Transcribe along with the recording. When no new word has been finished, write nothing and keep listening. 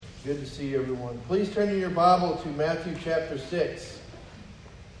Good to see everyone. Please turn in your Bible to Matthew chapter 6.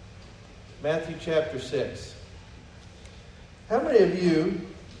 Matthew chapter 6. How many of you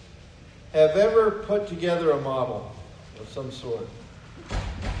have ever put together a model of some sort?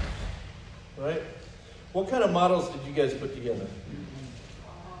 Right? What kind of models did you guys put together?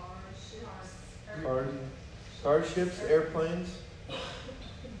 Starships, airplanes?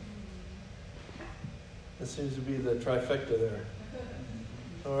 That seems to be the trifecta there.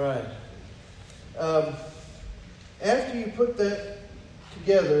 All right. After you put that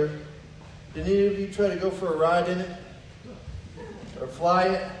together, did any of you try to go for a ride in it? Or fly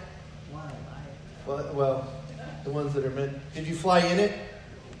it? Well, the ones that are meant. Did you fly in it?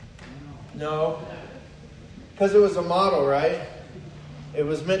 No. Because it was a model, right? It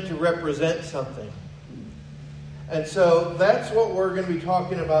was meant to represent something. And so that's what we're going to be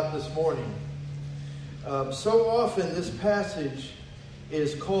talking about this morning. So often this passage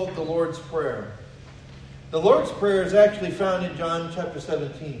is called the Lord's Prayer. The Lord's Prayer is actually found in John chapter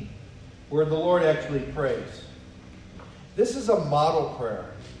 17, where the Lord actually prays. This is a model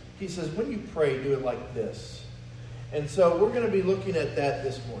prayer. He says, when you pray, do it like this. And so we're going to be looking at that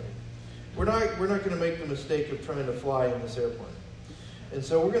this morning. We're not going to make the mistake of trying to fly in this airplane. And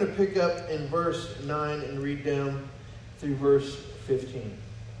so we're going to pick up in verse 9 and read down through verse 15.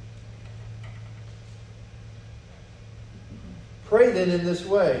 Pray then in this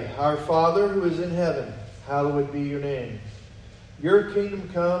way, Our Father who is in heaven, hallowed be your name. Your kingdom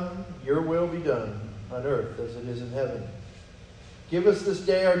come, your will be done, on earth as it is in heaven. Give us this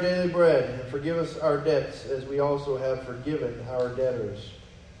day our daily bread, and forgive us our debts as we also have forgiven our debtors.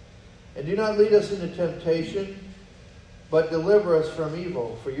 And do not lead us into temptation, but deliver us from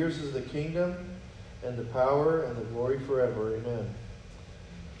evil. For yours is the kingdom, and the power, and the glory forever. Amen.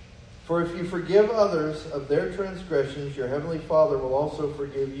 For if you forgive others of their transgressions, your heavenly Father will also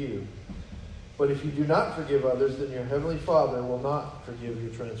forgive you. But if you do not forgive others, then your heavenly Father will not forgive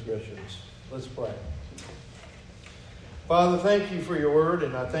your transgressions. Let's pray. Father, thank you for your word,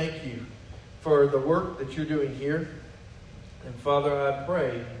 and I thank you for the work that you're doing here. And Father, I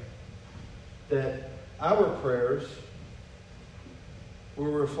pray that our prayers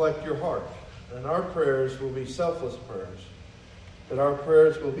will reflect your heart, and our prayers will be selfless prayers. That our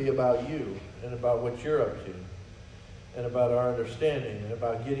prayers will be about you and about what you're up to and about our understanding and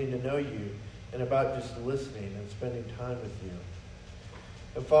about getting to know you and about just listening and spending time with you.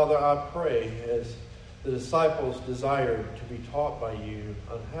 And Father, I pray as the disciples desired to be taught by you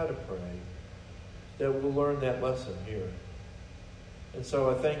on how to pray, that we'll learn that lesson here. And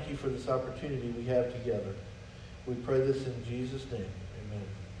so I thank you for this opportunity we have together. We pray this in Jesus' name. Amen.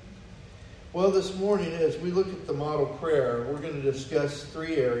 Well, this morning, as we look at the model prayer, we're going to discuss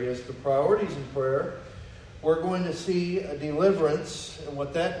three areas. The priorities in prayer. We're going to see a deliverance and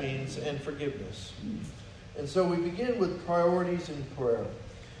what that means, and forgiveness. And so we begin with priorities in prayer.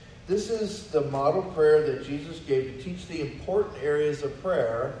 This is the model prayer that Jesus gave to teach the important areas of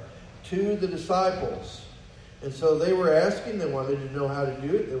prayer to the disciples. And so they were asking, they wanted to know how to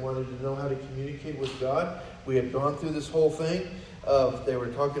do it. They wanted to know how to communicate with God. We had gone through this whole thing of they were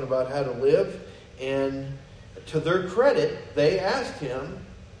talking about how to live. And to their credit, they asked him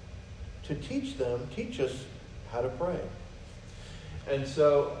to teach us how to pray. And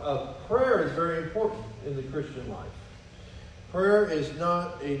so prayer is very important in the Christian life. Prayer is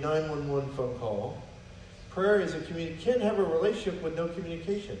not a 911 phone call. Prayer is can't have a relationship with no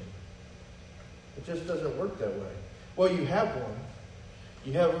communication. It just doesn't work that way. Well, you have one.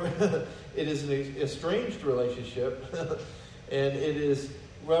 You have it is an estranged relationship, and it is.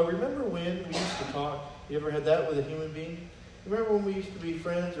 Well, remember when we used to talk? You ever had that with a human being? Remember when we used to be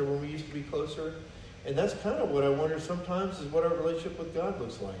friends, or when we used to be closer? And that's kind of what I wonder sometimes is what our relationship with God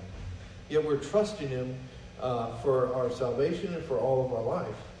looks like. Yet we're trusting Him for our salvation and for all of our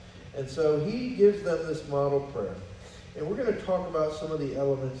life. And so He gives them this model prayer, and we're going to talk about some of the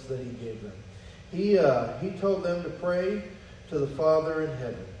elements that He gave them. He told them to pray to the Father in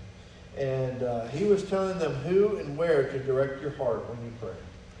heaven. And He was telling them who and where to direct your heart when you pray.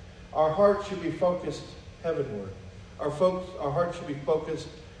 Our heart should be focused heavenward. Our heart should be focused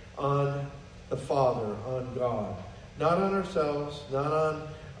on the Father, on God. Not on ourselves, not on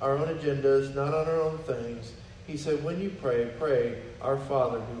our own agendas, not on our own things. He said, when you pray, pray, Our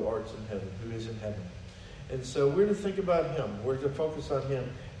Father who art in heaven, who is in heaven. And so we're to think about Him. We're to focus on Him.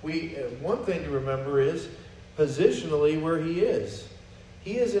 One thing to remember is positionally where He is.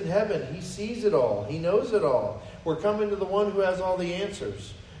 He is in heaven. He sees it all. He knows it all. We're coming to the one who has all the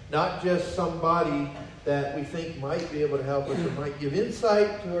answers, not just somebody that we think might be able to help us or might give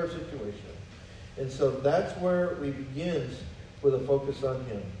insight to our situation. And so that's where we begin with a focus on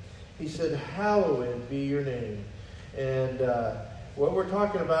Him. He said, hallowed be your name. And what we're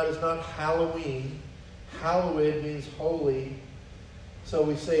talking about is not Halloween. Hallowed means holy. So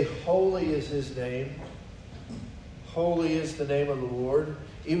we say holy is his name. Holy is the name of the Lord.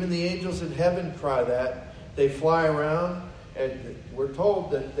 Even the angels in heaven cry that. They fly around, and we're told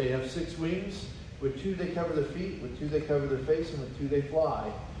that they have 6 wings. With 2 they cover their feet, with 2 they cover their face, and with 2 they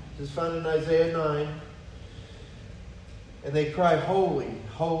fly. This is found in Isaiah 9. And they cry, holy,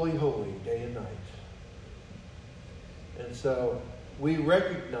 holy, holy, day and night. And so we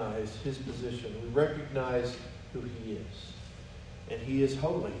recognize his position. We recognize who he is. And he is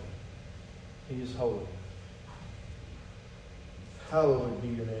holy. He is holy. Hallowed be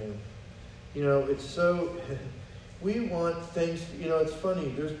your name. You know, it's so... We want things... You know, it's funny.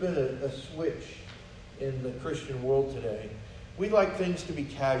 There's been a switch in the Christian world today. We like things to be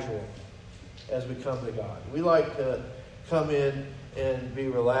casual as we come to God. We like to come in and be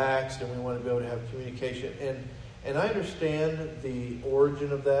relaxed, and we want to be able to have communication. And I understand the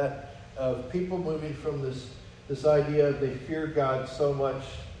origin of that, of people moving from this idea of they fear God so much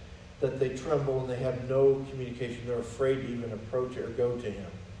that they tremble and they have no communication. They're afraid to even approach or go to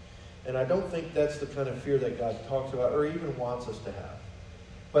him. And I don't think that's the kind of fear that God talks about or even wants us to have.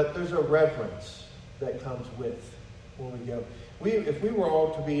 But there's a reverence that comes with when we go. If we were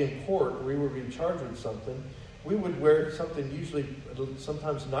all to be in court, or we were being charged with something, we would wear something usually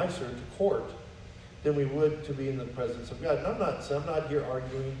sometimes nicer to court than we would to be in the presence of God. And I'm not here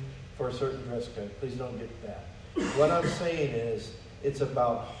arguing for a certain dress code. Please don't get that. What I'm saying is it's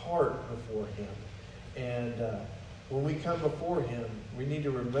about heart before him. And when we come before him, we need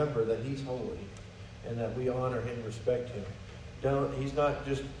to remember that he's holy and that we honor him, respect him. He's not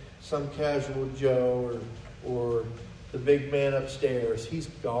just some casual Joe or the big man upstairs. He's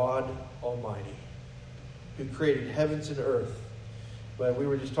God Almighty, who created heavens and earth. But we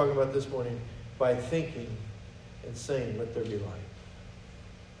were just talking about this morning, by thinking and saying, let there be light.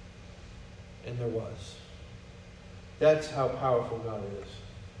 And there was. That's how powerful God is.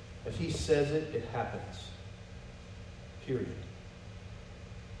 If he says it, it happens. Period.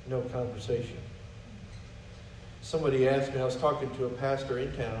 No conversation. Somebody asked me, I was talking to a pastor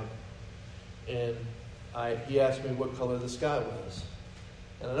in town, and he asked me what color the sky was.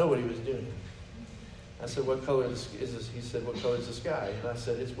 And I know what he was doing. I said, what color is this? He said, what color is the sky? And I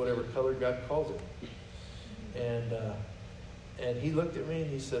said, it's whatever color God calls it. And he looked at me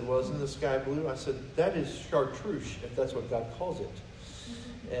and he said, well, isn't the sky blue? I said, that is chartreuse, if that's what God calls it.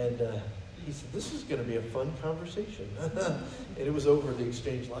 And he said, this is going to be a fun conversation. And it was over the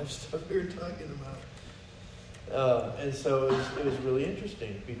Exchange Life stuff we were talking about. And so it was really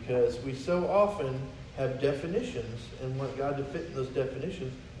interesting because we so often have definitions and want God to fit in those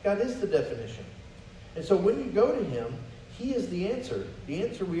definitions. God is the definition. And so when you go to him, he is the answer. The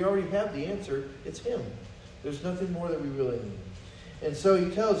answer, we already have the answer. It's him. There's nothing more that we really need. And so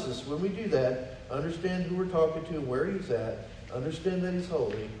he tells us, when we do that, understand who we're talking to and where he's at, understand that he's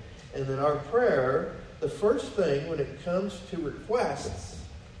holy, and then our prayer, the first thing when it comes to requests,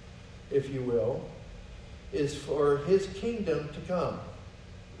 if you will, is for his kingdom to come.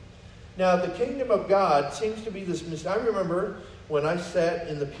 Now, the kingdom of God seems to be this... I remember when I sat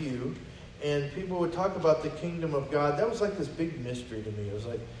in the pew and people would talk about the kingdom of God. That was like this big mystery to me. It was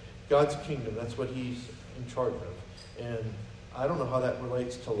like God's kingdom. That's what he's in charge of. And I don't know how that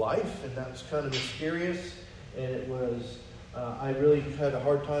relates to life. And that was kind of mysterious. And it was... I really had a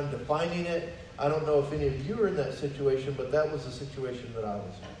hard time defining it. I don't know if any of you are in that situation, but that was the situation that I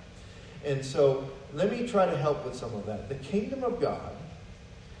was in. And so let me try to help with some of that. The kingdom of God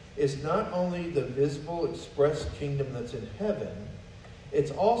is not only the visible, express kingdom that's in heaven,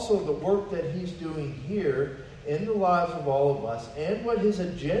 it's also the work that he's doing here in the lives of all of us and what his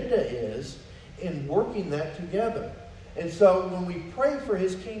agenda is in working that together. And so when we pray for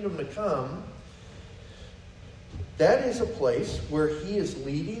his kingdom to come, that is a place where he is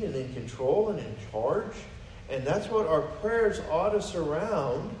leading and in control and in charge. And that's what our prayers ought to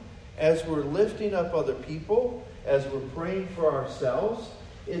surround as we're lifting up other people, as we're praying for ourselves.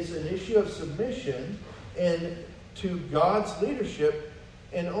 It's an issue of submission and to God's leadership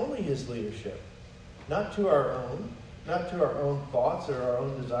and only his leadership. Not to our own thoughts or our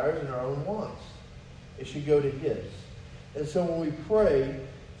own desires and our own wants. It should go to his. And so when we pray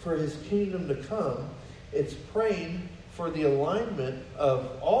for his kingdom to come, it's praying for the alignment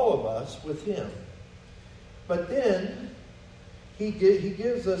of all of us with him. But then he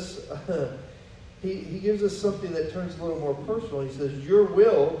gives us he gives us something that turns a little more personal. He says, your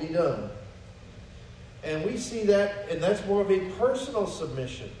will be done. And we see that, and that's more of a personal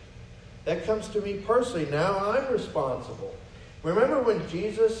submission. That comes to me personally. Now I'm responsible. Remember when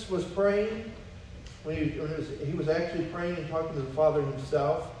Jesus was praying? When he was actually praying and talking to the Father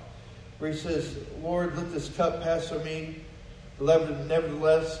himself, where he says, Lord, let this cup pass from me.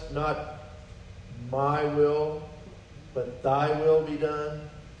 Nevertheless, not my will, but thy will be done.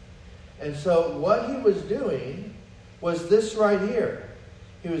 And so what he was doing was this right here.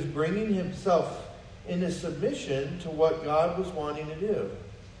 He was bringing himself into submission to what God was wanting to do.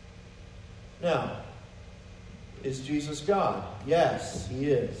 Now, is Jesus God? Yes, he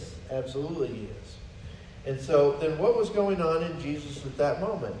is. Absolutely he is. And so then what was going on in Jesus at that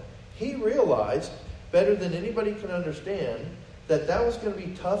moment? He realized, better than anybody can understand, that was going to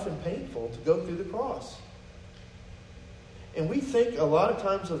be tough and painful to go through the cross. And we think a lot of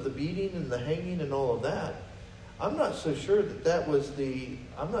times of the beating and the hanging and all of that. I'm not so sure that was the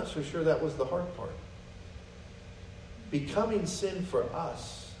hard part. Becoming sin for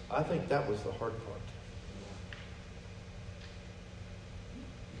us, I think that was the hard part.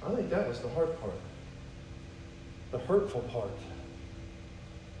 I think that was the hard part. The hurtful part.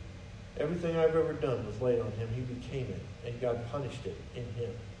 Everything I've ever done was laid on him. He became it. And God punished it in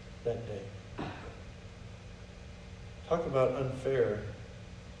him that day. Talk about unfair.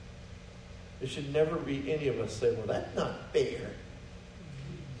 It should never be any of us say, well, that's not fair.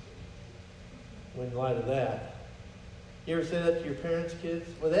 When in light of that, you ever say that to your parents, kids?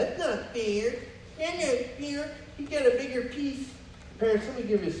 Well, that's not fair. That's not fair. You got a bigger piece. Parents, let me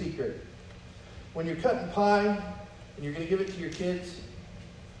give you a secret. When you're cutting pie and you're going to give it to your kids,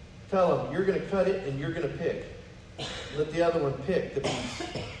 tell them you're going to cut it and you're going to pick. Let the other one pick the piece.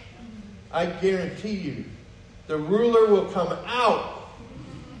 I guarantee you, the ruler will come out.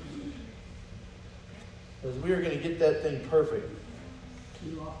 Because we are going to get that thing perfect.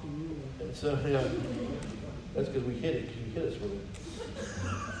 And so, yeah, that's because we hit it. You hit us with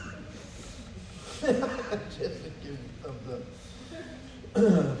it. Just to give you a thumbs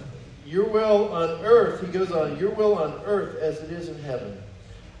up. Your will on earth, he goes on, your will on earth as it is in heaven.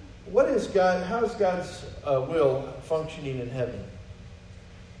 What is God? How is God's will functioning in heaven?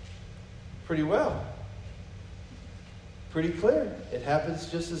 Pretty well. Pretty clear. It happens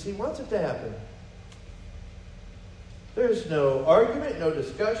just as he wants it to happen. There's no argument, no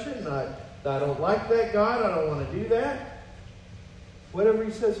discussion, not, I don't like that God, I don't want to do that. Whatever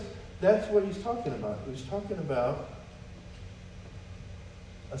he says, that's what he's talking about. He's talking about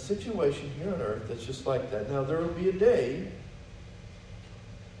a situation here on earth that's just like that. Now, there will be a day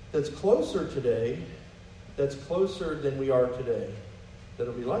that's closer today, that's closer than we are today.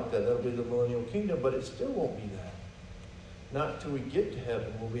 That'll be like that. That'll be the millennial kingdom, but it still won't be that. Not till we get to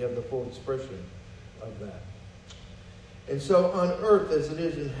heaven will we have the full expression of that. And so on earth as it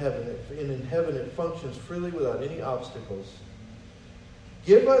is in heaven, and in heaven it functions freely without any obstacles.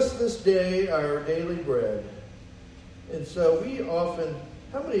 Give us this day our daily bread. And so we often,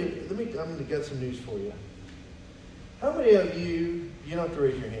 I'm going to get some news for you. How many of you don't have to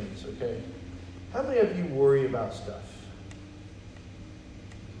raise your hands, okay? How many of you worry about stuff?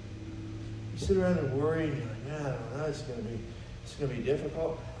 You sit around and worry, and you're like, man, I don't know, it's going to be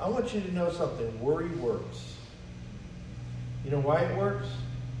difficult. I want you to know something. Worry works. You know why it works?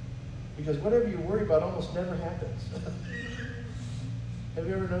 Because whatever you worry about almost never happens. Have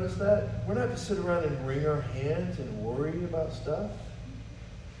you ever noticed that? We're not to sit around and wring our hands and worry about stuff.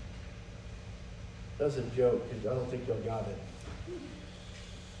 That's a joke, because I don't think y'all got it.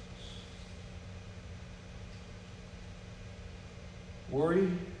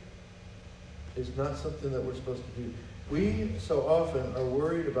 Worry is not something that we're supposed to do. We so often are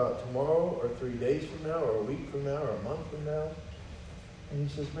worried about tomorrow or 3 days from now or a week from now or a month from now. And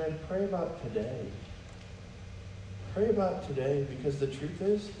he says, man, pray about today. Pray about today, because the truth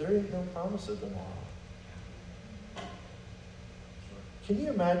is there ain't no promise of tomorrow. Can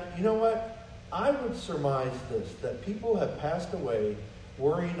you imagine? You know what? I would surmise this, that people have passed away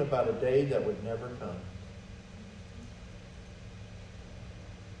worrying about a day that would never come.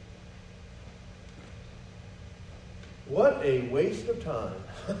 What a waste of time.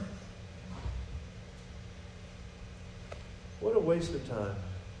 What a waste of time.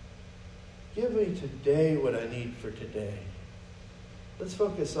 Give me today what I need for today. Let's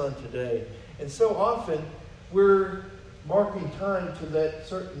focus on today. And so often we're marking time to that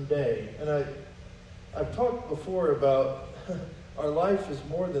certain day. And I've talked before about our life is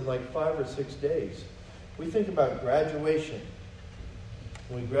more than like 5 or 6 days. We think about graduation.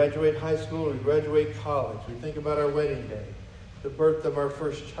 When we graduate high school, or we graduate college, we think about our wedding day, the birth of our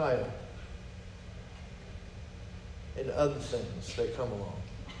first child, and other things that come along.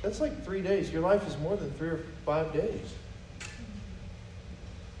 That's like 3 days. Your life is more than 3 or 5 days.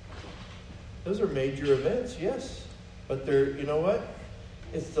 Those are major events, yes. But you know what?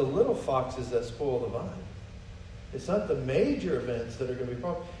 It's the little foxes that spoil the vine. It's not the major events that are going to be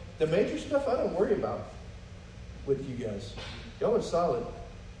problems. The major stuff I don't worry about with you guys. Y'all are solid.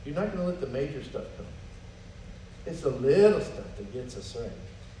 You're not going to let the major stuff come. It's the little stuff that gets us right.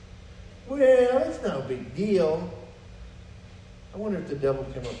 Well, it's not a big deal. I wonder if the devil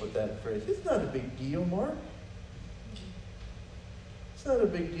came up with that phrase. It's not a big deal, Mark. It's not a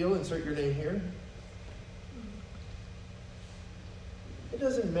big deal. Insert your name here. It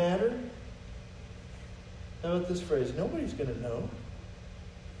doesn't matter. How about this phrase? Nobody's going to know.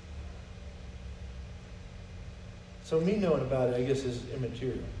 So me knowing about it, I guess, is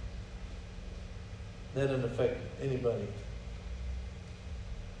immaterial. That doesn't affect anybody.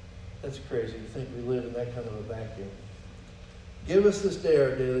 That's crazy to think we live in that kind of a vacuum. Give us this day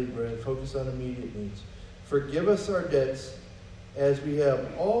our daily bread. Focus on immediate needs. Forgive us our debts as we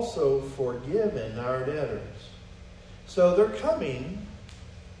have also forgiven our debtors. So they're coming.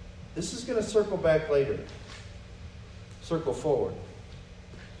 This is going to circle back later. Circle forward.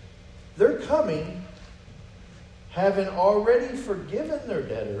 They're coming having already forgiven their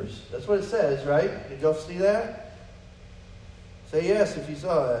debtors. That's what it says, right? Did y'all see that? Say yes if you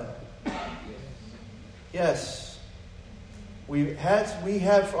saw that. Yes. We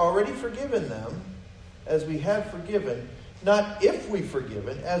have already forgiven them as we have forgiven. Not if we've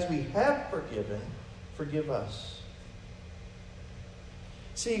forgiven, as we have forgiven, forgive us.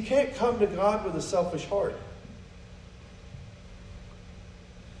 See, you can't come to God with a selfish heart.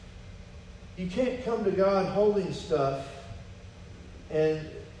 You can't come to God holding stuff and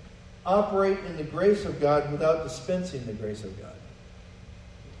operate in the grace of God without dispensing the grace of God.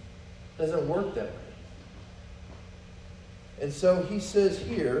 It doesn't work that way. And so he says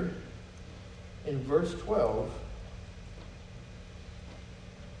here in verse 12,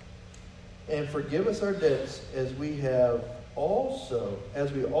 and forgive us our debts as we also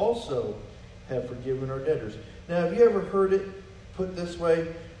have forgiven our debtors. Now, have you ever heard it put this way?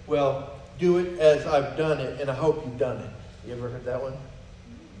 Well, do it as I've done it, and I hope you've done it. You ever heard that one?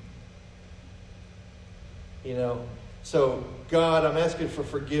 You know, so God, I'm asking for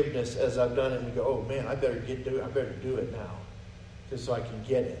forgiveness as I've done it. And we go, oh man, I better do it now, just so I can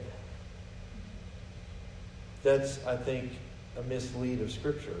get it. That's, I think, a mislead of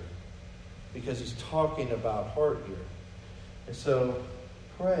Scripture, because he's talking about heart here. And so,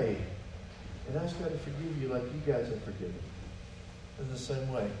 pray and ask God to forgive you like you guys have forgiven. In the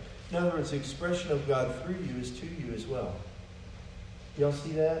same way. In other words, the expression of God through you is to you as well. Y'all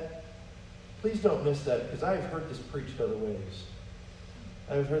see that? Please don't miss that, because I've heard this preached other ways.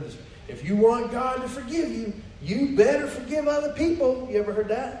 I've heard this. If you want God to forgive you, you better forgive other people. You ever heard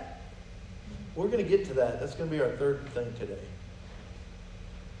that? We're going to get to that. That's going to be our third thing today.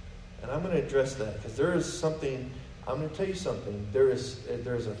 And I'm going to address that, because there is something, I'm going to tell you something. There's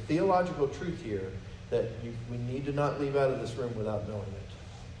a theological truth here that we need to not leave out of this room without knowing it.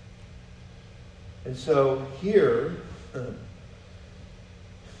 And so here,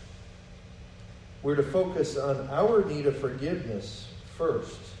 we're to focus on our need of forgiveness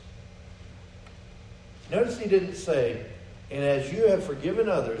first. Notice he didn't say, and as you have forgiven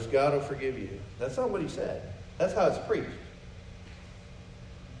others, God will forgive you. That's not what he said. That's how it's preached.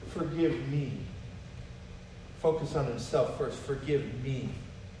 Forgive me. Focus on himself first. Forgive me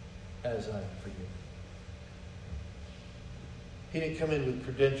as I forgive. He didn't come in with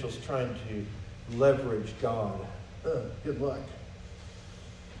credentials trying to leverage God. Good luck.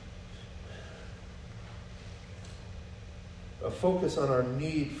 A focus on our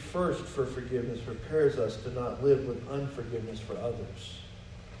need first for forgiveness prepares us to not live with unforgiveness for others.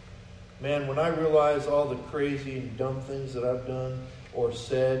 Man, when I realize all the crazy and dumb things that I've done or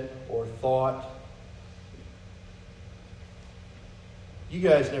said or thought, you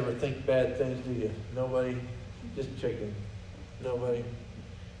guys never think bad things, do you? Nobody? Just checking. Nobody?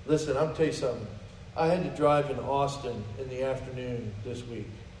 Listen, I'm tell you something. I had to drive in Austin in the afternoon this week.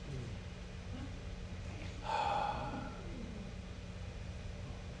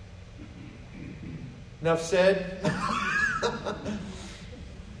 Enough said.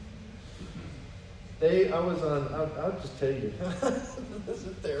 I'll just tell you. This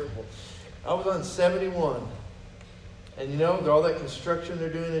is terrible. I was on 71. And you know, all that construction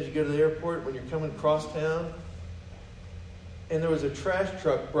they're doing as you go to the airport when you're coming across town. And there was a trash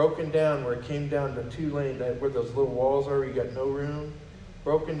truck broken down where it came down to 2 lanes, where those little walls are, where you got no room.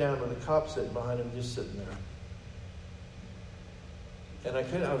 Broken down with a cop sitting behind him, just sitting there. And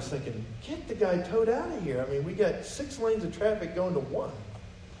I was thinking, get the guy towed out of here. I mean, we got 6 lanes of traffic going to 1.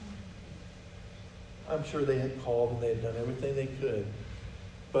 I'm sure they had called and they had done everything they could.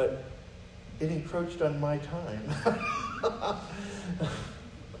 But It encroached on my time.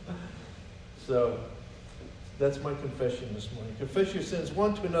 So, that's my confession this morning. Confess your sins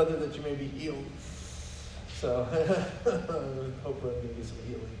one to another that you may be healed. So, I hope I'm going to get some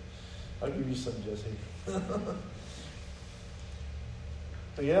healing. I'll give you some, Jesse.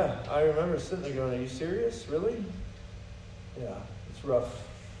 But yeah, I remember sitting there going, are you serious? Really? Yeah, it's rough.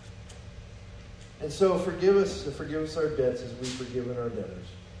 And so forgive us our debts as we've forgiven our debtors.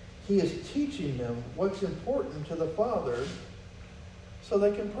 He is teaching them what's important to the Father so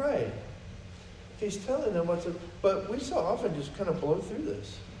they can pray. He's telling them but we so often just kind of blow through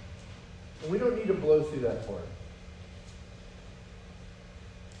this. And we don't need to blow through that part.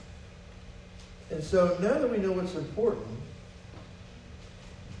 And so now that we know what's important,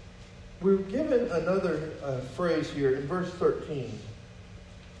 we're given another phrase here in verse 13.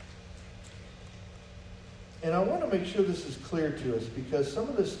 And I want to make sure this is clear to us because some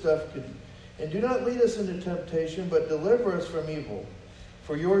of this stuff could... And do not lead us into temptation, but deliver us from evil.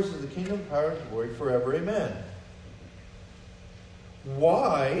 For yours is the kingdom, power, and glory forever. Amen.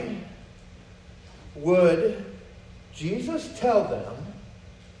 Why would Jesus tell them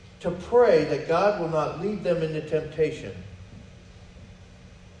to pray that God will not lead them into temptation?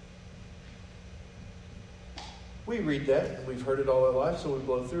 We read that, and we've heard it all our life, so we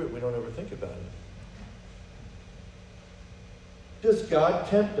blow through it. We don't ever think about it. Does God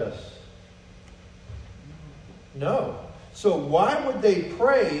tempt us? No. So why would they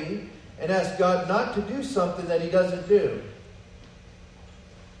pray and ask God not to do something that He doesn't do?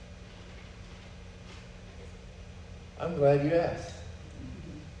 I'm glad you asked.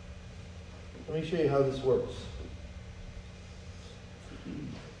 Let me show you how this works.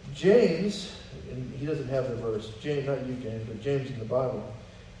 James, and he doesn't have the verse. James, not you, James, but James in the Bible.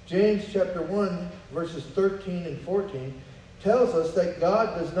 James chapter 1, verses 13 and 14 tells us that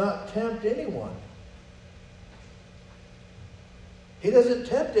God does not tempt anyone. He doesn't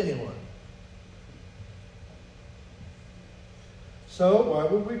tempt anyone. So why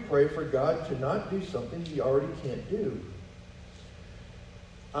would we pray for God to not do something He already can't do?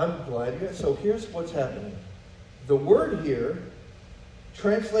 I'm glad you... So here's what's happening. The word here,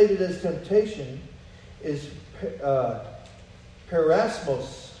 translated as temptation, is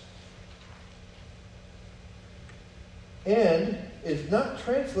parasmos. And is not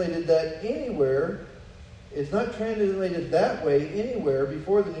translated that anywhere. It's not translated that way anywhere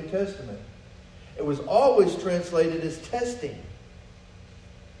before the New Testament. It was always translated as testing.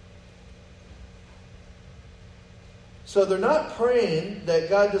 So they're not praying that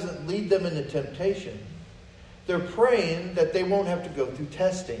God doesn't lead them into temptation. They're praying that they won't have to go through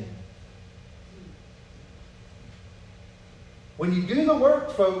testing. When you do the work,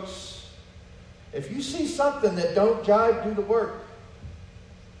 folks, if you see something that don't jive, do the work.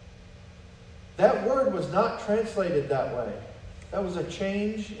 That word was not translated that way. That was a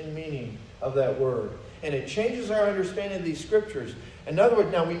change in meaning of that word. And it changes our understanding of these scriptures. In other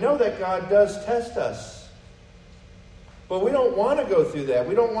words, now we know that God does test us. But we don't want to go through that.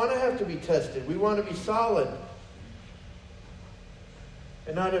 We don't want to have to be tested. We want to be solid.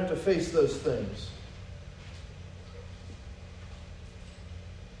 And not have to face those things.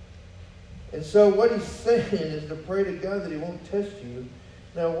 And so what he's saying is to pray to God that He won't test you.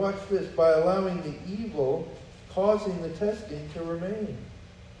 Now watch this. By allowing the evil causing the testing to remain.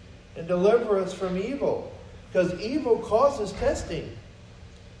 And deliver us from evil. Because evil causes testing.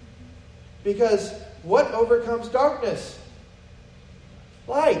 Because what overcomes darkness?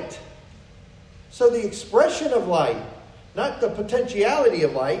 Light. So the expression of light, not the potentiality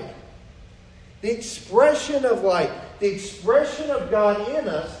of light, the expression of light, the expression of God in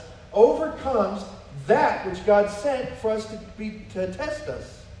us overcomes that which God sent for us to test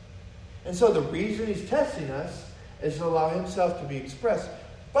us. And so the reason He's testing us is to allow Himself to be expressed.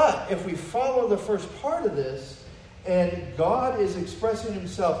 But if we follow the first part of this, and God is expressing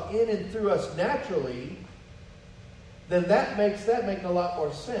Himself in and through us naturally, then that makes a lot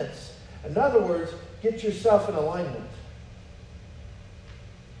more sense. In other words, get yourself in alignment.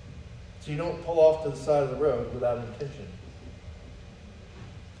 So you don't pull off to the side of the road without intention.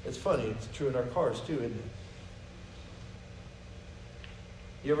 It's funny, it's true in our cars too, isn't it?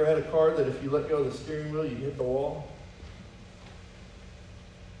 You ever had a car that if you let go of the steering wheel, you hit the wall?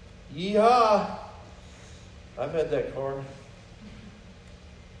 Yeehaw! I've had that car.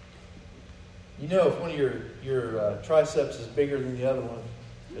 You know, if one of your triceps is bigger than the other one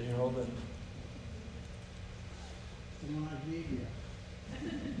that you're holding.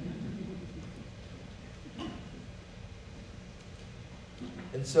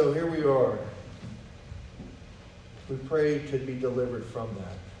 And so here we are. We pray to be delivered from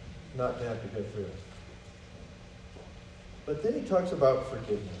that. not to have to go through it. But then he talks about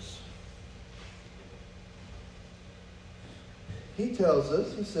forgiveness. He tells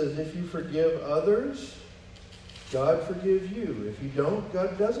us, he says, if you forgive others, God forgives you. If you don't,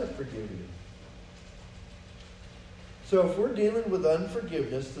 God doesn't forgive you. So if we're dealing with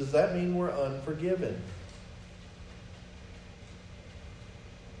unforgiveness, does that mean we're unforgiven?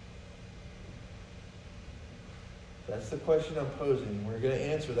 That's the question I'm posing. We're going to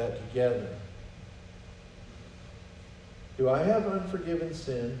answer that together. Do I have unforgiven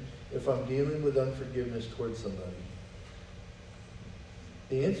sin if I'm dealing with unforgiveness towards somebody?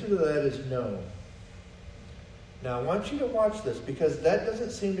 The answer to that is no. Now, I want you to watch this because that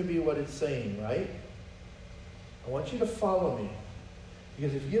doesn't seem to be what it's saying, right? I want you to follow me.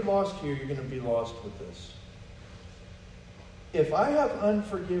 Because if you get lost here, you're going to be lost with this. If I have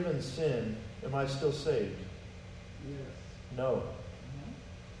unforgiven sin, am I still saved? Yes. No.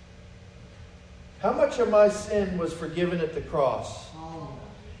 How much of my sin was forgiven at the cross?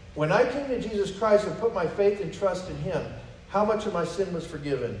 When I came to Jesus Christ and put my faith and trust in Him, how much of my sin was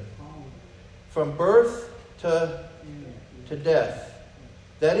forgiven? From birth to death.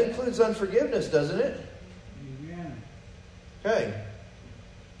 That includes unforgiveness, doesn't it? Okay.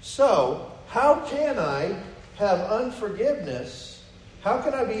 So, how can I have unforgiveness? How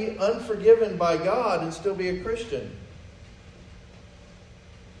can I be unforgiven by God and still be a Christian?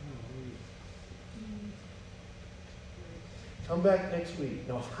 Come back next week.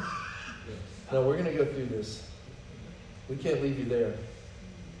 No. No, we're going to go through this. We can't leave you there.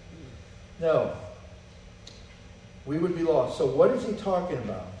 No. We would be lost. So what is he talking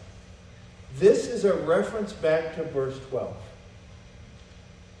about? This is a reference back to verse 12.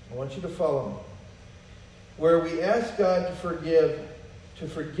 I want you to follow me. Where we ask God to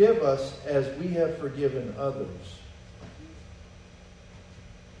forgive us as we have forgiven others.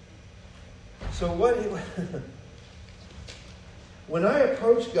 So when I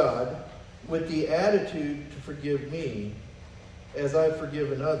approach God with the attitude to forgive me as I've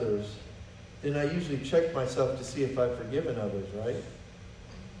forgiven others, then I usually check myself to see if I've forgiven others, right?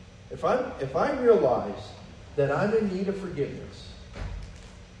 If I realize that I'm in need of forgiveness,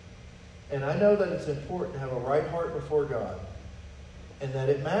 and I know that it's important to have a right heart before God, and that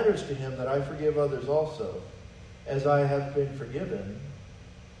it matters to Him that I forgive others also, as I have been forgiven,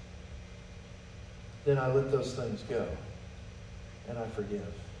 then I let those things go, and I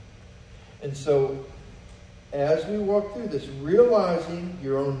forgive. And so, as we walk through this, realizing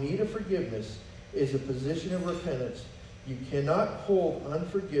your own need of forgiveness is a position of repentance. You cannot hold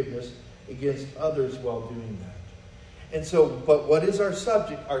unforgiveness against others while doing that. And so, but what is our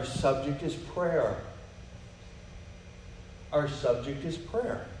subject? Our subject is prayer. Our subject is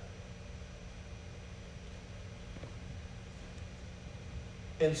prayer.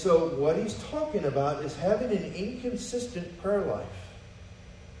 And so what he's talking about is having an inconsistent prayer life.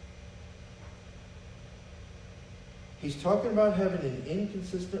 He's talking about having an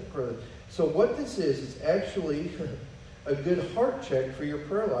inconsistent prayer life. So what this is actually a good heart check for your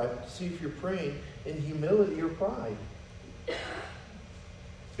prayer life to see if you're praying in humility or pride.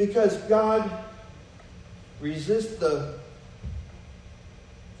 Because God resists the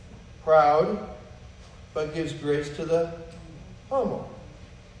proud, but gives grace to the humble.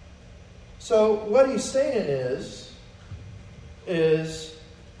 So what he's saying is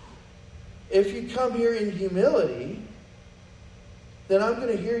if you come here in humility, then I'm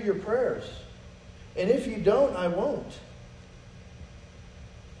going to hear your prayers. And if you don't, I won't.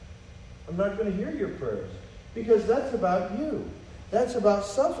 I'm not going to hear your prayers. Because that's about you. That's about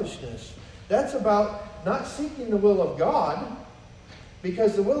selfishness. That's about not seeking the will of God.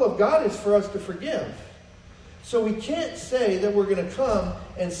 Because the will of God is for us to forgive. So we can't say that we're going to come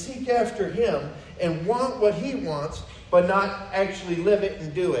and seek after Him and want what He wants, but not actually live it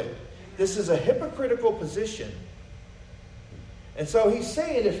and do it. This is a hypocritical position. And so he's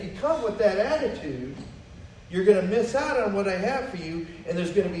saying if you come with that attitude, you're going to miss out on what I have for you, and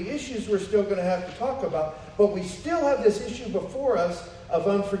there's going to be issues we're still going to have to talk about. But we still have this issue before us of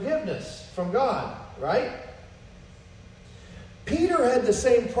unforgiveness from God, right? Peter had the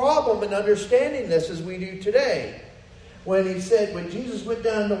same problem in understanding this as we do today. When Jesus went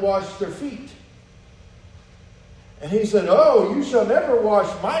down to wash their feet. And he said, "Oh, you shall never wash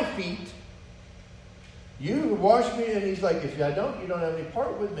my feet. You wash me." And he's like, "If I don't, you don't have any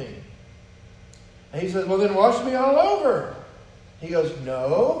part with me." And he says, "Well, then wash me all over." He goes,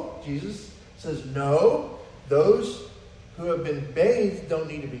 "No." Jesus says, "No. Those who have been bathed don't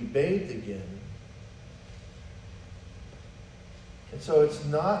need to be bathed again." And so it's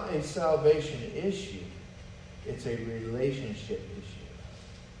not a salvation issue. It's a relationship issue.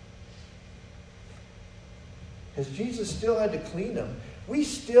 Because Jesus still had to clean them. We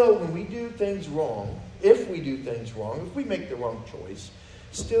still, when we do things wrong, if we do things wrong, if we make the wrong choice,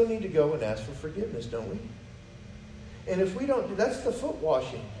 still need to go and ask for forgiveness, don't we? And if we don't do, that's the foot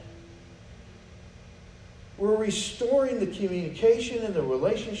washing. We're restoring the communication and the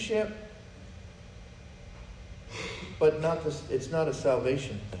relationship, but it's not a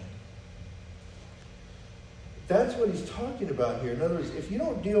salvation thing. That's what he's talking about here. In other words, if you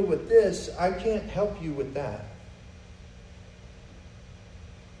don't deal with this, I can't help you with that.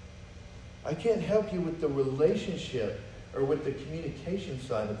 I can't help you with the relationship or with the communication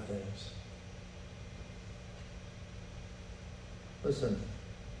side of things. Listen,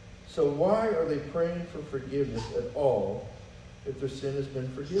 so why are they praying for forgiveness at all if their sin has been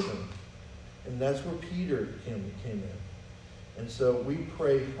forgiven? And that's where Peter came in. And so we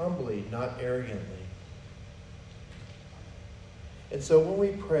pray humbly, not arrogantly. And so when we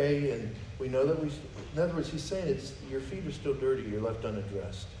pray and we know that in other words, he's saying your feet are still dirty, you're left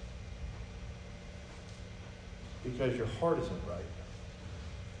unaddressed. Because your heart isn't right.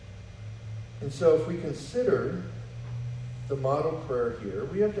 And so if we consider the model prayer here,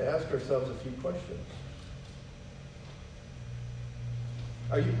 we have to ask ourselves a few questions.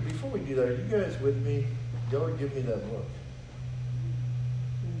 Before we do that, are you guys with me? Y'all are giving me that look.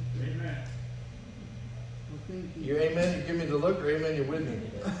 Amen. You amen? You give me the look, or amen, you're with me?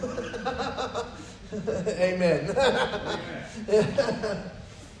 Amen. Amen.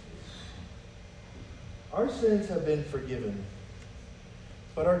 Our sins have been forgiven,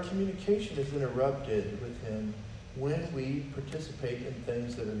 but our communication is interrupted with him when we participate in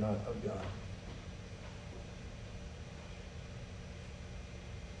things that are not of God.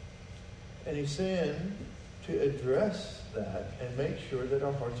 And he's saying to address that and make sure that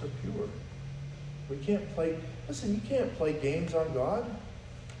our hearts are pure. We can't play, listen, you can't play games on God.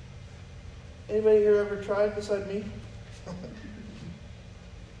 Anybody here ever tried beside me?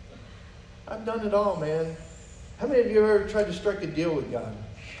 I've done it all, man. How many of you have ever tried to strike a deal with God?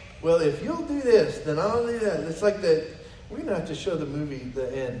 Well, if you'll do this, then I'll do that. It's like that. We're going to have to show the movie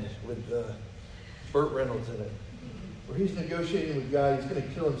The End with Burt Reynolds in it, where he's negotiating with God. He's going to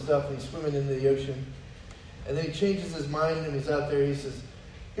kill himself, and he's swimming into the ocean. And then he changes his mind, and he's out there. He says,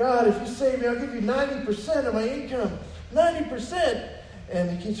 God, if you save me, I'll give you 90% of my income. 90%. And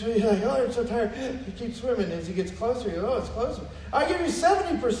he keeps swimming. He's like, oh, I'm so tired. He keeps swimming. As he gets closer, he goes, oh, it's closer. I'll give you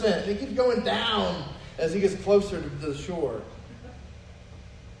 70%. And he keeps going down as he gets closer to the shore.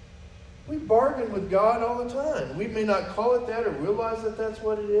 We bargain with God all the time. We may not call it that or realize that that's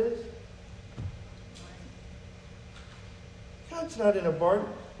what it is. God's not in a bargain.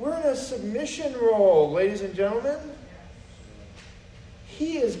 We're in a submission role, ladies and gentlemen.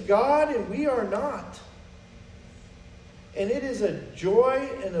 He is God and we are not. And it is a joy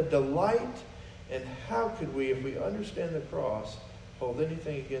and a delight. And how could we, if we understand the cross, hold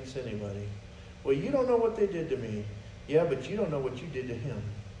anything against anybody? Well, you don't know what they did to me. Yeah, but you don't know what you did to him.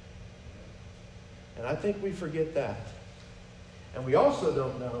 And I think we forget that. And we also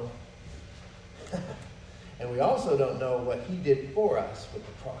don't know. And we also don't know what he did for us with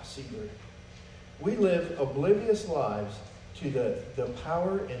the cross either. We live oblivious lives to the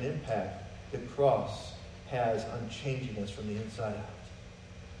power and impact the cross has on changing us from the inside out.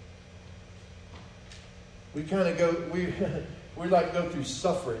 We kind of go, we like go through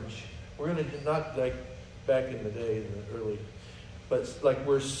suffrage. We're going to, not like back in the day, in the early, but like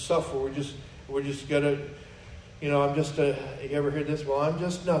we're we're just going to, I'm just you ever hear this? Well, I'm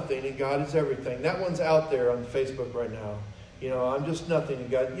just nothing and God is everything. That one's out there on Facebook right now. I'm just nothing and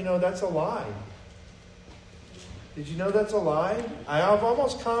God, that's a lie. Did you know that's a lie? I've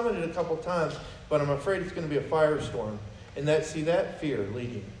almost commented a couple times, but I'm afraid it's going to be a firestorm. And that fear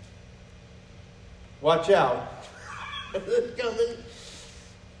leading. Watch out. It's coming.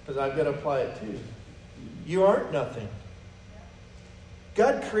 Because I've got to apply it too. You aren't nothing.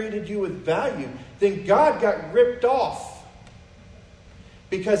 God created you with value. Then God got ripped off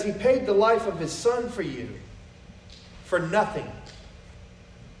because he paid the life of his son for you for nothing.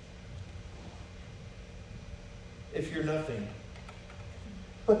 If you're nothing.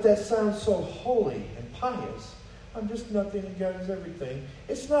 But that sounds so holy and pious. I'm just nothing and God is everything.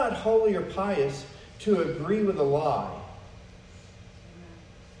 It's not holy or pious to agree with a lie.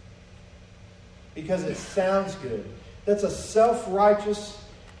 Because it sounds good. That's a self-righteous,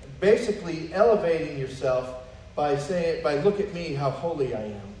 basically elevating yourself by look at me, how holy I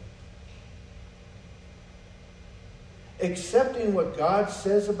am. Accepting what God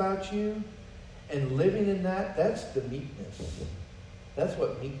says about you and living in that, that's the meekness. That's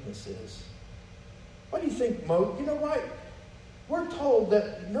what meekness is. What do you think, You know what? We're told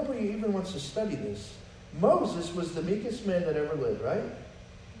that nobody even wants to study this. Moses was the meekest man that ever lived, right?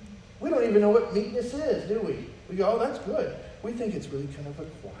 We don't even know what meekness is, do we? We go, oh, that's good. We think it's really kind of a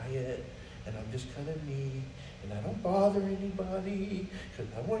quiet, and I'm just kind of meek, and I don't bother anybody,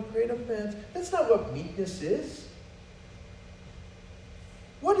 because I want to create offense. That's not what meekness is.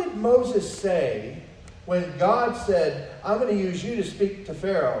 What did Moses say when God said, I'm going to use you to speak to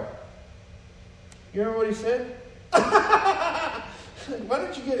Pharaoh? You remember what he said? Why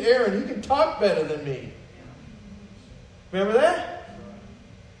don't you get Aaron? He can talk better than me. Remember that?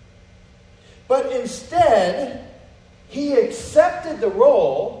 But instead, he accepted the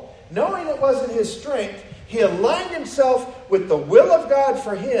role, knowing it wasn't his strength. He aligned himself with the will of God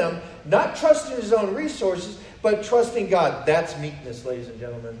for him, not trusting his own resources, but trusting God. That's meekness, ladies and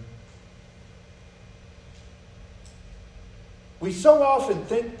gentlemen. We so often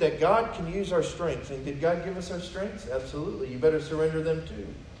think that God can use our strengths. And did God give us our strengths? Absolutely. You better surrender them too.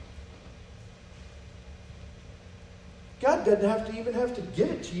 God doesn't even have to give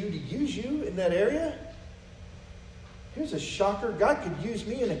it to you to use you in that area. Here's a shocker. God could use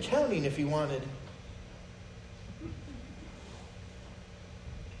me in accounting if he wanted.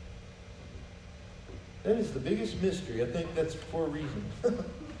 That is the biggest mystery. I think that's for a reason. I'm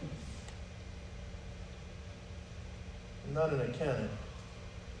not an accountant.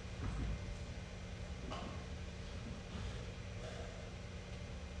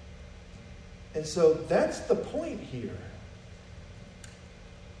 And so that's the point here.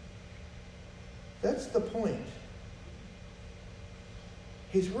 That's the point.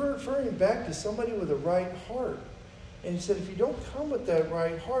 He's referring back to somebody with a right heart. And he said, if you don't come with that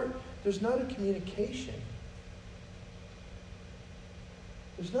right heart, there's not a communication.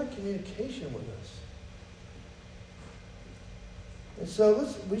 There's not communication with us. And so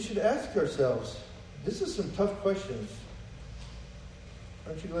we should ask ourselves, this is some tough questions.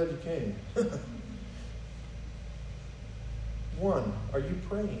 Aren't you glad you came? 1, are you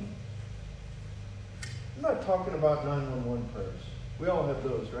praying? I'm not talking about 911 prayers. We all have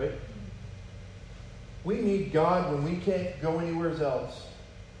those, right? We need God when we can't go anywhere else.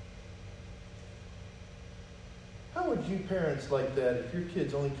 How would you parents like that if your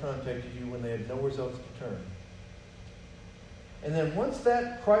kids only contacted you when they had nowhere else to turn? And then once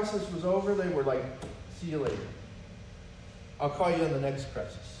that crisis was over, they were like, see you later. I'll call you on the next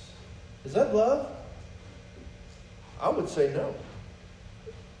crisis. Is that love? I would say no.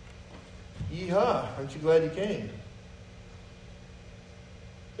 Yeehaw, aren't you glad you came?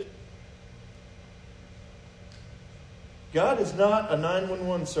 God is not a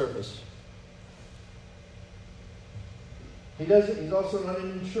 911 service. He's also not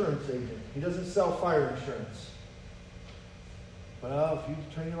an insurance agent. He doesn't sell fire insurance. Well, if you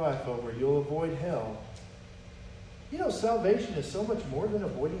turn your life over, you'll avoid hell. You know, salvation is so much more than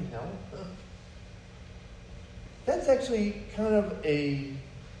avoiding hell. That's actually kind of a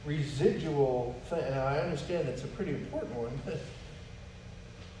residual thing. And I understand it's a pretty important one, but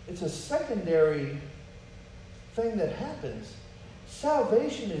it's a secondary thing that happens.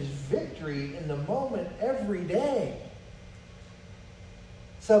 Salvation is victory in the moment every day.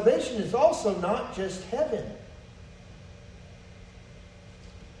 Salvation is also not just heaven.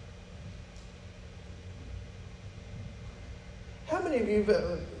 How many of you,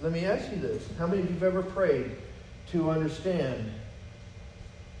 let me ask you this, how many of you have ever prayed to understand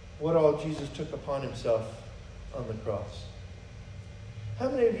what all Jesus took upon himself on the cross? How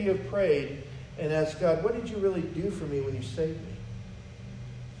many of you have prayed and asked God, what did you really do for me when you saved me?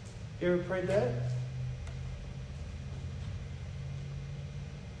 You ever prayed that?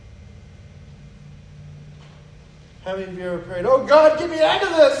 How many of you ever prayed, oh God, get me out of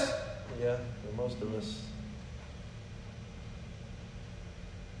this? Yeah, for most of us.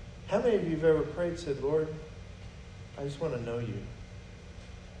 How many of you have ever prayed and said, Lord, I just want to know you.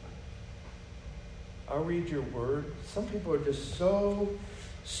 I'll read your word. Some people are just so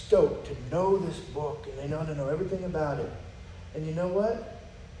stoked to know this book and they want to know everything about it. And you know what?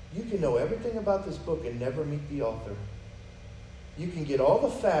 You can know everything about this book and never meet the author. You can get all the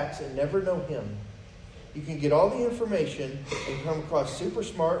facts and never know him. You can get all the information and come across super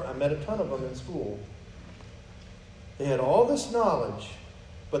smart. I met a ton of them in school. They had all this knowledge,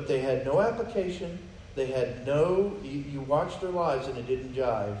 but they had no application. They had no, you watched their lives and it didn't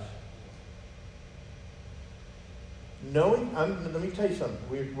jive. Let me tell you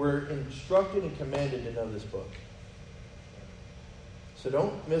something. We're instructed and commanded to know this book. So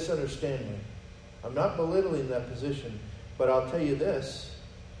don't misunderstand me. I'm not belittling that position, but I'll tell you this.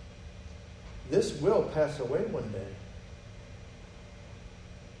 This will pass away one day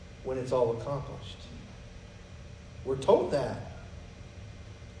when it's all accomplished. We're told that.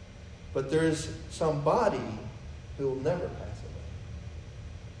 But there is somebody who will never pass away,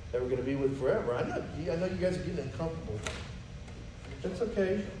 that we're going to be with forever. I know you guys are getting uncomfortable. That's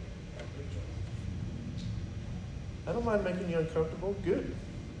okay. I don't mind making you uncomfortable. Good.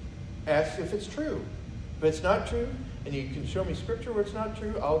 Ask if it's true. If it's not true, and you can show me scripture where it's not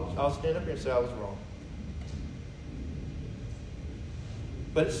true, I'll stand up here and say I was wrong.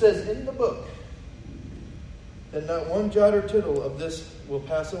 But it says in the book that not one jot or tittle of this will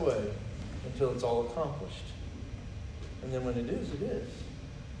pass away until it's all accomplished. And then when it is, it is.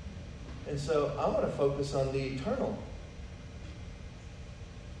 And so I want to focus on the eternal.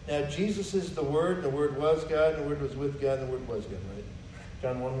 Now, Jesus is the Word, and the Word was God, and the Word was with God, and the Word was God, right?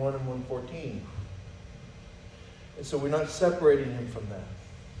 John 1:1 and 1:14. And so we're not separating him from that.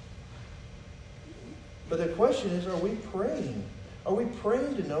 But the question is, are we praying? Are we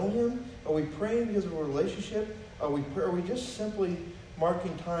praying to know him? Are we praying because of a relationship? Are we just simply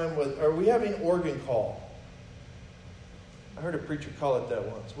marking time with, are we having organ call? I heard a preacher call it that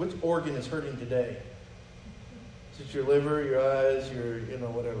once. Which organ is hurting today? Is it your liver, your eyes, your,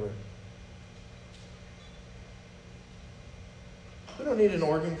 whatever? We don't need an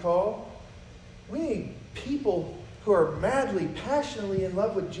organ call. We need people who are madly, passionately in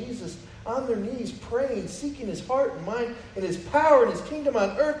love with Jesus, on their knees, praying, seeking his heart and mind and his power and his kingdom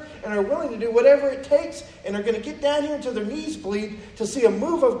on earth, and are willing to do whatever it takes, and are going to get down here until their knees bleed to see a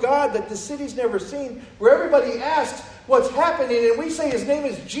move of God that the city's never seen, where everybody asks what's happening, and we say his name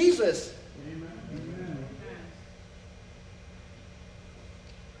is Jesus. Amen.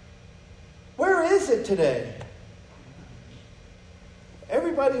 Where is it today?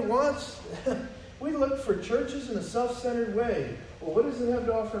 Everybody wants... We look for churches in a self-centered way. Well, what does it have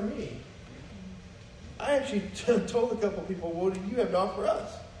to offer me? I actually told a couple people, what do you have to offer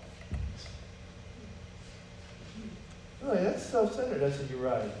us? Oh, yeah, that's self-centered. I said, you're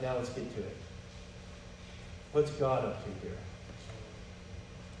right. Now let's get to it. What's God up to here?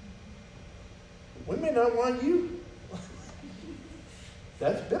 We may not want you.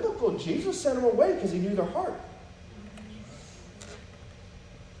 That's biblical. Jesus sent them away because he knew their heart.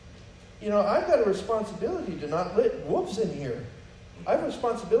 I've got a responsibility to not let wolves in here. I have a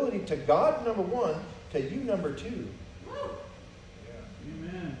responsibility to God, number one, to you, number two.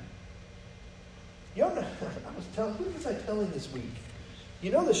 Amen. Who was I telling this week?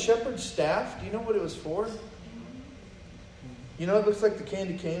 The shepherd's staff? Do you know what it was for? It looks like the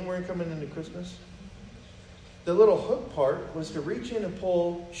candy cane we're coming into Christmas. The little hook part was to reach in and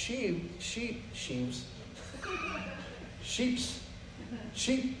pull sheep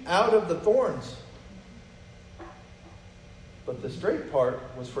out of the thorns. But the straight part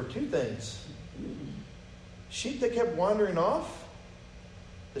was for two things. Sheep that kept wandering off,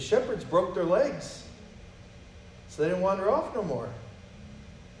 the shepherds broke their legs, so they didn't wander off no more.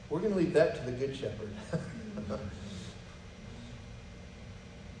 We're going to leave that to the good shepherd.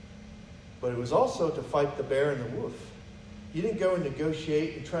 But it was also to fight the bear and the wolf. You didn't go and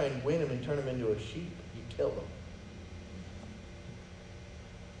negotiate and try and win them and turn them into a sheep. You killed them.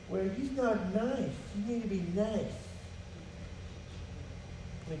 Well, he's not nice. You need to be nice.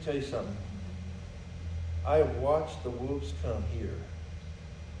 Let me tell you something. I have watched the wolves come here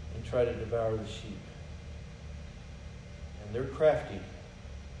and try to devour the sheep. And they're crafty.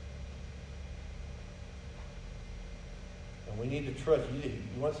 And we need to trust. You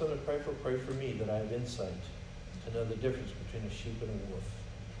want someone to pray for? Pray for me that I have insight to know the difference between a sheep and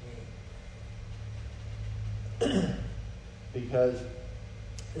a wolf. Because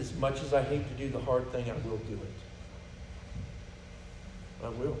as much as I hate to do the hard thing, I will do it. I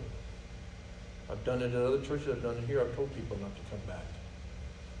will. I've done it at other churches. I've done it here. I've told people not to come back.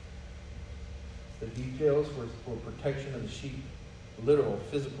 The details were for protection of the sheep. Literal,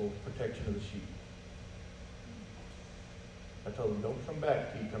 physical protection of the sheep. I told them, don't come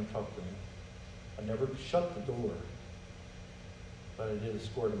back till you come talk to me. I never shut the door. But I did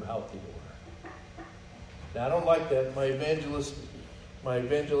escort them out the door. Now, I don't like that. My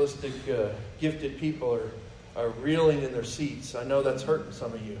evangelistic gifted people are reeling in their seats. I know that's hurting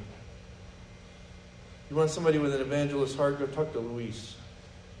some of you. You want somebody with an evangelist heart, go talk to Luis.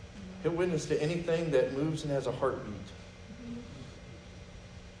 He'll witness to anything that moves and has a heartbeat.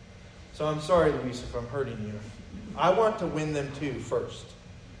 So I'm sorry, Luis, if I'm hurting you. I want to win them too first.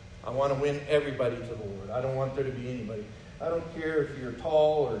 I want to win everybody to the Lord. I don't want there to be anybody. I don't care if you're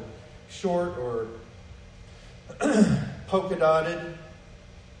tall or short or polka dotted,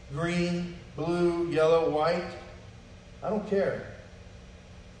 green, blue, yellow, white. I don't care.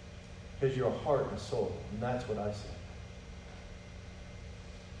 Because you're a heart and soul. And that's what I say.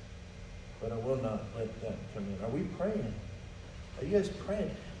 But I will not let that come in. Are we praying? Are you guys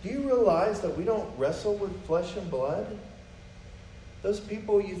praying? Do you realize that we don't wrestle with flesh and blood? Those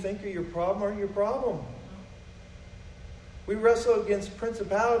people you think are your problem aren't your problem. We wrestle against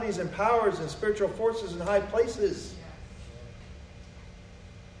principalities and powers and spiritual forces in high places.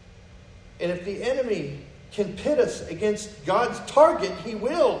 And if the enemy can pit us against God's target, he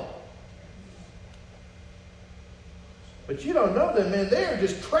will. But you don't know them, man. They are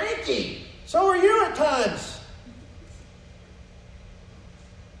just cranky. So are you at times.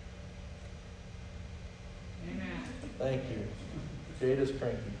 Amen. Thank you. Jada's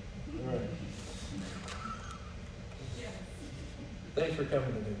cranky. All right. Thanks for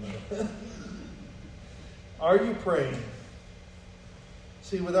coming to me, Mother. Are you praying?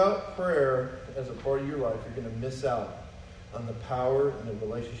 See, without prayer as a part of your life, you're going to miss out on the power and the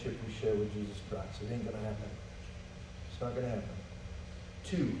relationship you share with Jesus Christ. It ain't going to happen. It's not going to happen.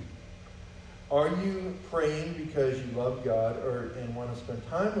 2, are you praying because you love God and want to spend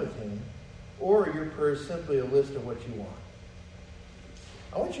time with Him, or are your prayers simply a list of what you want?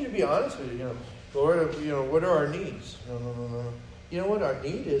 I want you to be honest with you. Lord, what are our needs? No. You know what? Our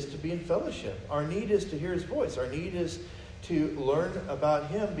need is to be in fellowship. Our need is to hear His voice. Our need is to learn about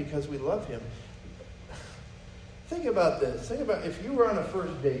Him because we love Him. Think about this. Think about if you were on a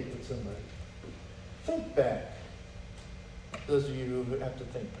first date with somebody. Think back. Those of you who have to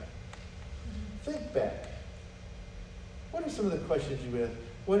think back. Think back. What are some of the questions you ask?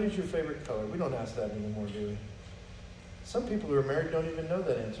 What is your favorite color? We don't ask that anymore, do we? Some people who are married don't even know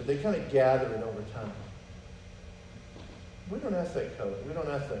that answer. They kind of gather it over time. We don't ask that color. We don't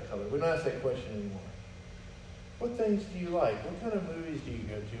ask that color. We don't ask that question anymore. What things do you like? What kind of movies do you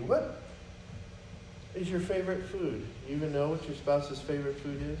go to? What is your favorite food? Do you even know what your spouse's favorite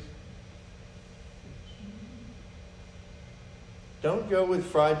food is? Don't go with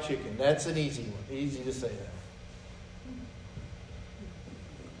fried chicken. That's an easy one. Easy to say that.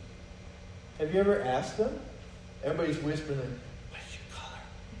 Have you ever asked them? Everybody's whispering, what's your color?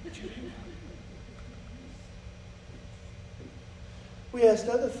 What's your favorite color? We ask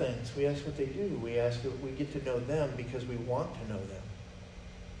other things. We ask what they do. We get to know them because we want to know them.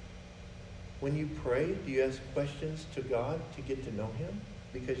 When you pray, do you ask questions to God to get to know Him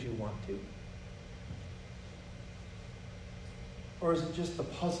because you want to? Or is it just the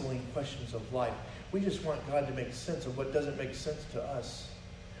puzzling questions of life? We just want God to make sense of what doesn't make sense to us.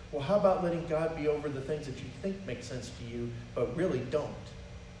 Well, how about letting God be over the things that you think make sense to you, but really don't?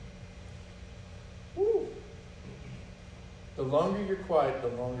 Woo! The longer you're quiet, the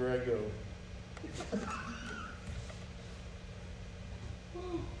longer I go.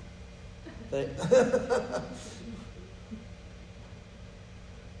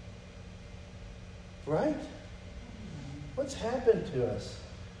 Right? What's happened to us?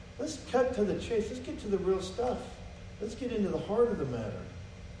 Let's cut to the chase. Let's get to the real stuff. Let's get into the heart of the matter.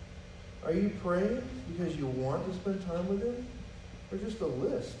 Are you praying because you want to spend time with Him? Or just a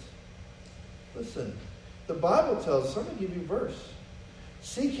list? Listen, the Bible tells us, I'm going to give you a verse.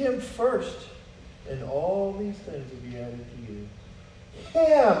 Seek Him first, and all these things will be added to you.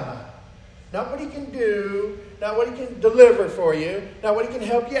 Him! Not what He can do, not what He can deliver for you, not what He can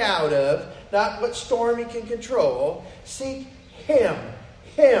help you out of, not what storm He can control. Seek Him.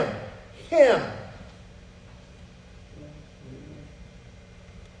 Him. Him.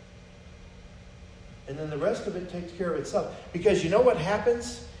 And then the rest of it takes care of itself. Because you know what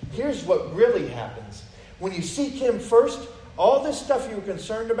happens? Here's what really happens. When you seek Him first, all this stuff you were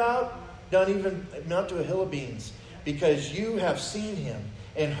concerned about don't even amount to a hill of beans. Because you have seen Him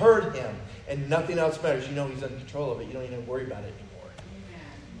and heard Him, and nothing else matters. You know He's in control of it. You don't even worry about it anymore.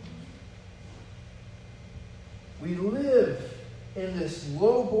 We live in this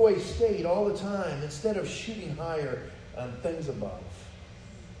low boy state all the time instead of shooting higher on things above.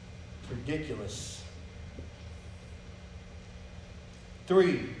 It's ridiculous.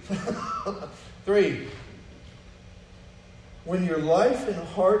 3. When your life and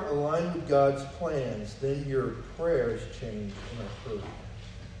heart align with God's plans, then your prayers change and are heard.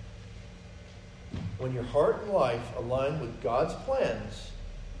 When your heart and life align with God's plans,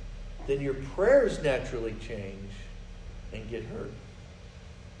 then your prayers naturally change and get heard.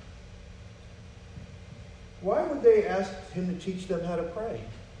 Why would they ask Him to teach them how to pray?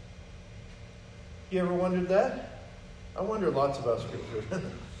 You ever wondered that? I wonder lots about Scripture.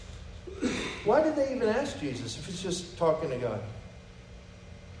 Why did they even ask Jesus if it's just talking to God?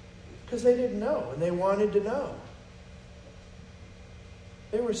 Because they didn't know, and they wanted to know.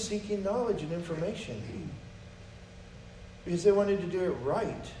 They were seeking knowledge and information because they wanted to do it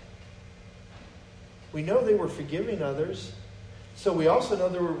right. We know they were forgiving others, so we also know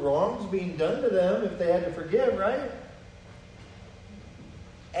there were wrongs being done to them if they had to forgive, right?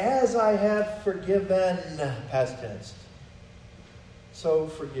 as I have forgiven, past tense, so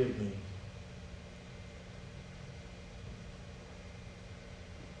forgive me.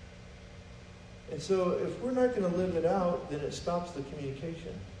 And so if we're not going to live it out, then it stops the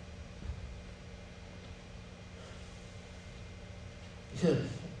communication.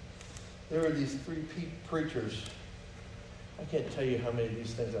 There were these three preachers. I can't tell you how many of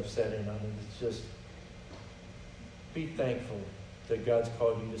these things I've said in on it. It's just, be thankful that God's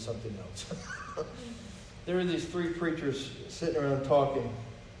called you to something else. There were these three preachers sitting around talking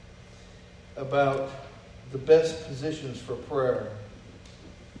about the best positions for prayer.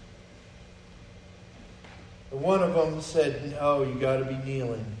 And one of them said, no, you got to be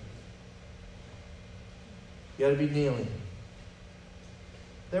kneeling. You got to be kneeling.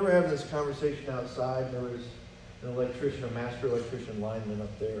 They were having this conversation outside, and there was an electrician, a master electrician lineman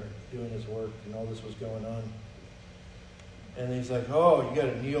up there doing his work, and all this was going on. And he's like, oh, you got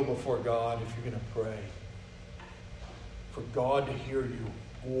to kneel before God if you're going to pray. For God to hear you.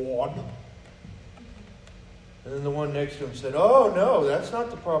 God. And then the one next to him said, oh, no, that's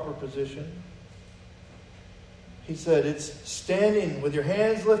not the proper position. He said, it's standing with your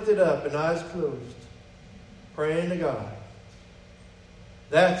hands lifted up and eyes closed, praying to God.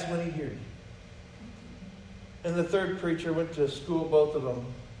 That's when he hears you. And the third preacher went to school, both of them.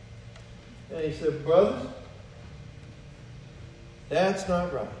 And he said, brothers, that's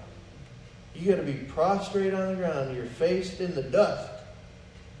not right. You got to be prostrate on the ground, you're faced in the dust,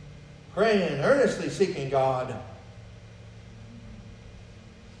 praying, earnestly seeking God.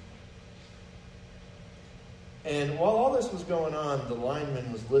 And while all this was going on, the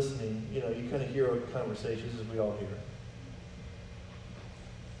lineman was listening. You know, you kind of hear conversations as we all hear.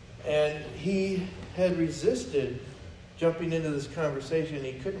 And he had resisted jumping into this conversation.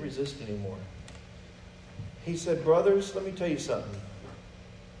 He couldn't resist anymore. He said, brothers, let me tell you something.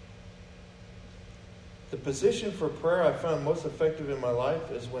 The position for prayer I found most effective in my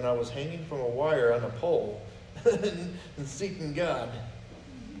life is when I was hanging from a wire on a pole and seeking God.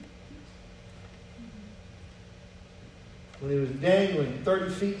 When he was dangling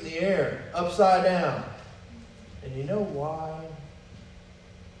 30 feet in the air, upside down. And you know why?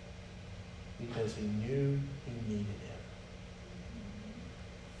 Because he knew he needed him.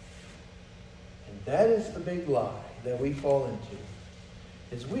 And that is the big lie that we fall into.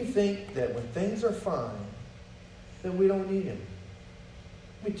 Is we think that when things are fine, that we don't need him.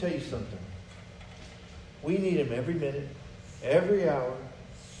 Let me tell you something. We need him every minute, every hour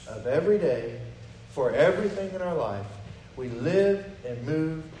of every day, for everything in our life. We live and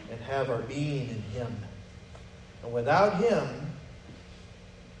move and have our being in him. And without him,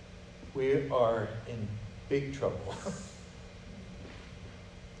 we are in big trouble.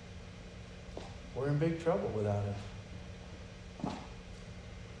 We're in big trouble without him.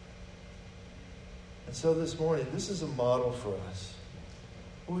 And so this morning, this is a model for us.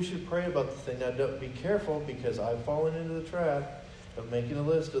 We should pray about the thing. Now, be careful, because I've fallen into the trap of making a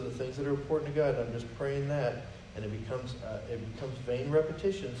list of the things that are important to God. I'm just praying that, and it becomes vain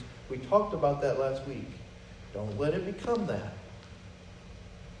repetitions. We talked about that last week. Don't let it become that.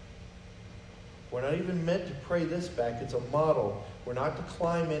 We're not even meant to pray this back. It's a model. We're not to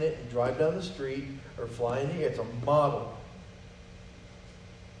climb in it and drive down the street or fly in the air. It's a model.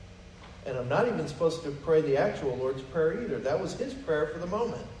 And I'm not even supposed to pray the actual Lord's Prayer either. That was his prayer for the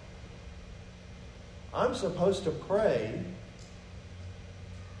moment. I'm supposed to pray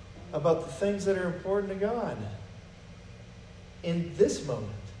about the things that are important to God in this moment.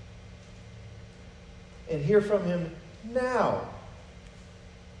 And hear from him now.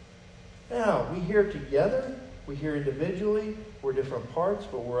 Now, we hear together, we hear individually, we're different parts,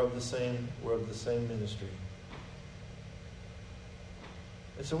 but we're of the same ministry.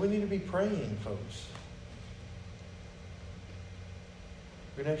 And so we need to be praying, folks.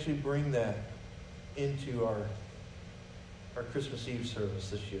 We're going to actually bring that into our Christmas Eve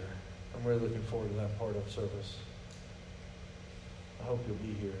service this year. I'm really looking forward to that part of service. I hope you'll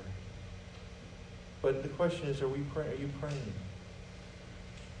be here. But the question is, are you praying?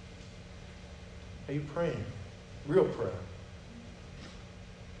 Are you praying? Real prayer.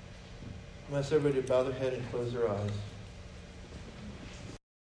 I'm going to ask everybody to bow their head and close their eyes.